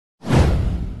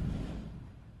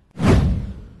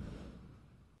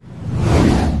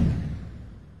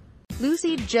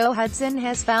Lucy Jo Hudson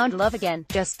has found love again,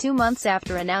 just 2 months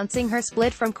after announcing her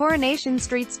split from Coronation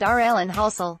Street star Alan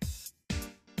Halsall.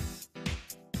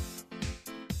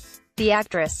 The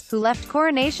actress, who left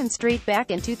Coronation Street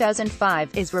back in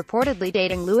 2005, is reportedly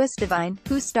dating Lewis Devine,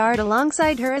 who starred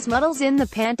alongside her as Muddles in the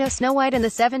panto Snow White and the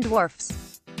Seven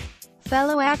Dwarfs.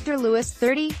 Fellow actor Lewis,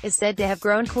 30, is said to have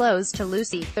grown close to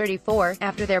Lucy, 34,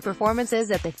 after their performances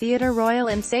at the Theatre Royal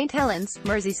in St Helens,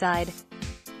 Merseyside.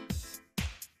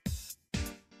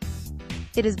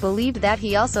 It is believed that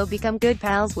he also became good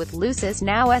pals with Lucy's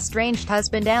now-estranged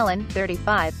husband Alan,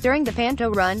 35, during the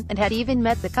panto run, and had even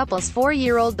met the couple's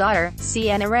 4-year-old daughter,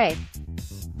 Sienna Ray.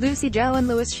 Lucy Jo and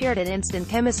Lewis shared an instant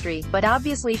chemistry, but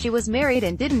obviously she was married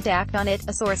and didn't act on it,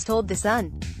 a source told The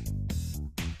Sun.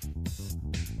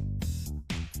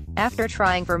 After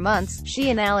trying for months, she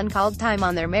and Alan called time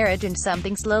on their marriage and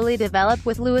something slowly developed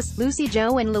with Lewis. Lucy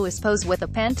Jo and Lewis posed with a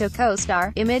panto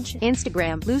co-star. Image,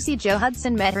 Instagram. Lucy Jo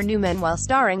Hudson met her new man while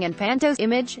starring in panto's.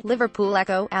 Image, Liverpool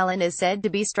Echo. Alan is said to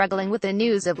be struggling with the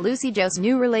news of Lucy Jo's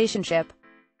new relationship.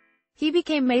 He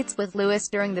became mates with Lewis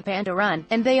during the panto run,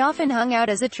 and they often hung out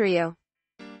as a trio.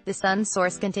 The Sun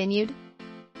source continued.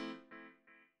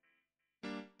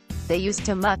 They used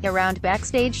to muck around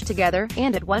backstage together,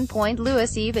 and at one point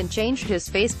Lewis even changed his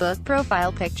Facebook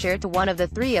profile picture to one of the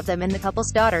three of them and the couple's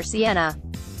daughter Sienna.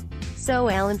 So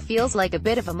Alan feels like a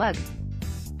bit of a mug.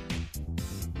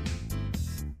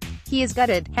 He is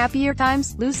gutted. Happier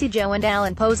times. Lucy Jo and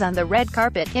Alan pose on the red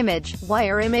carpet. Image,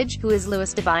 Wire. Image, who is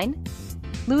Lewis Devine?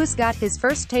 Lewis got his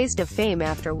first taste of fame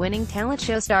after winning talent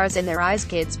show Stars in Their Eyes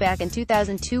Kids back in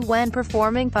 2002 when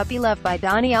performing Puppy Love by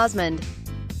Donny Osmond.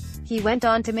 He went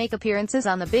on to make appearances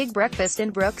on The Big Breakfast in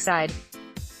Brookside.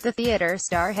 The theater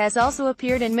star has also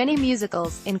appeared in many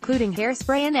musicals, including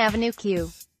Hairspray and Avenue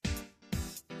Q.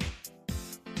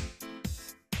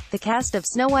 The cast of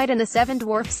Snow White and the Seven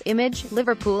Dwarfs. Image,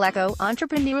 Liverpool Echo.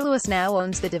 Entrepreneur Lewis now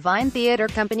owns the Devine Theatre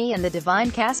Company and the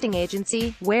Devine Casting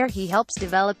Agency, where he helps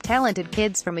develop talented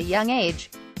kids from a young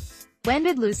age. When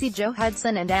did Lucy Jo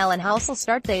Hudson and Alan Halsall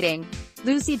start dating?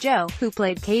 Lucy Jo, who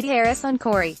played Kate Harris on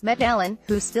Corrie, met Alan,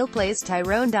 who still plays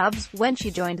Tyrone Dobbs, when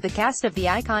she joined the cast of the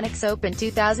iconic soap in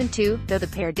 2002, though the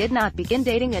pair did not begin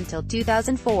dating until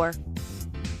 2004.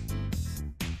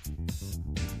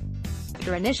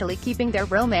 After initially keeping their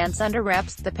romance under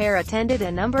wraps, the pair attended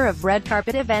a number of red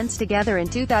carpet events together in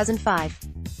 2005.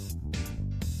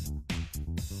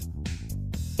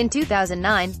 In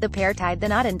 2009, the pair tied the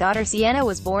knot and daughter Sienna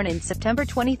was born in September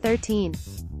 2013.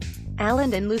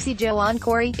 Alan and Lucy Jo on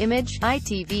Corrie. Image,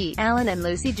 ITV. Alan and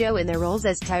Lucy Jo in their roles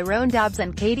as Tyrone Dobbs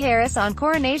and Kate Harris on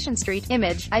Coronation Street.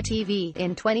 Image, ITV.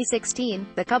 In 2016,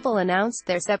 the couple announced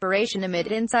their separation amid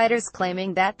insiders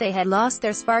claiming that they had lost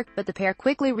their spark, but the pair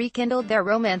quickly rekindled their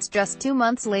romance just 2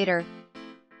 months later.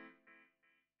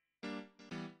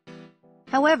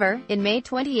 However, in May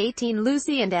 2018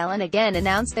 Lucy and Alan again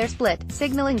announced their split,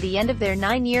 signaling the end of their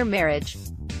 9-year marriage.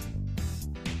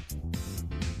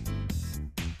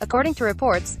 According to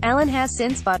reports, Alan has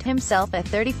since bought himself a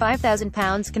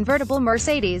 £35,000 convertible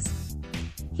Mercedes.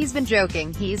 He's been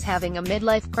joking he's having a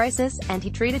midlife crisis, and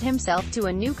he treated himself to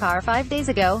a new car 5 days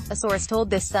ago, a source told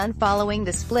The Sun following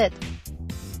the split.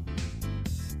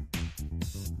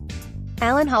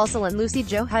 Alan Halsall and Lucy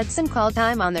Jo Hudson called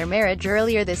time on their marriage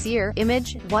earlier this year.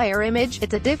 Image, Wire. Image,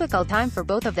 it's a difficult time for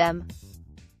both of them.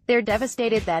 They're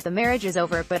devastated that the marriage is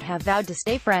over but have vowed to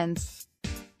stay friends.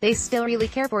 They still really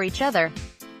care for each other.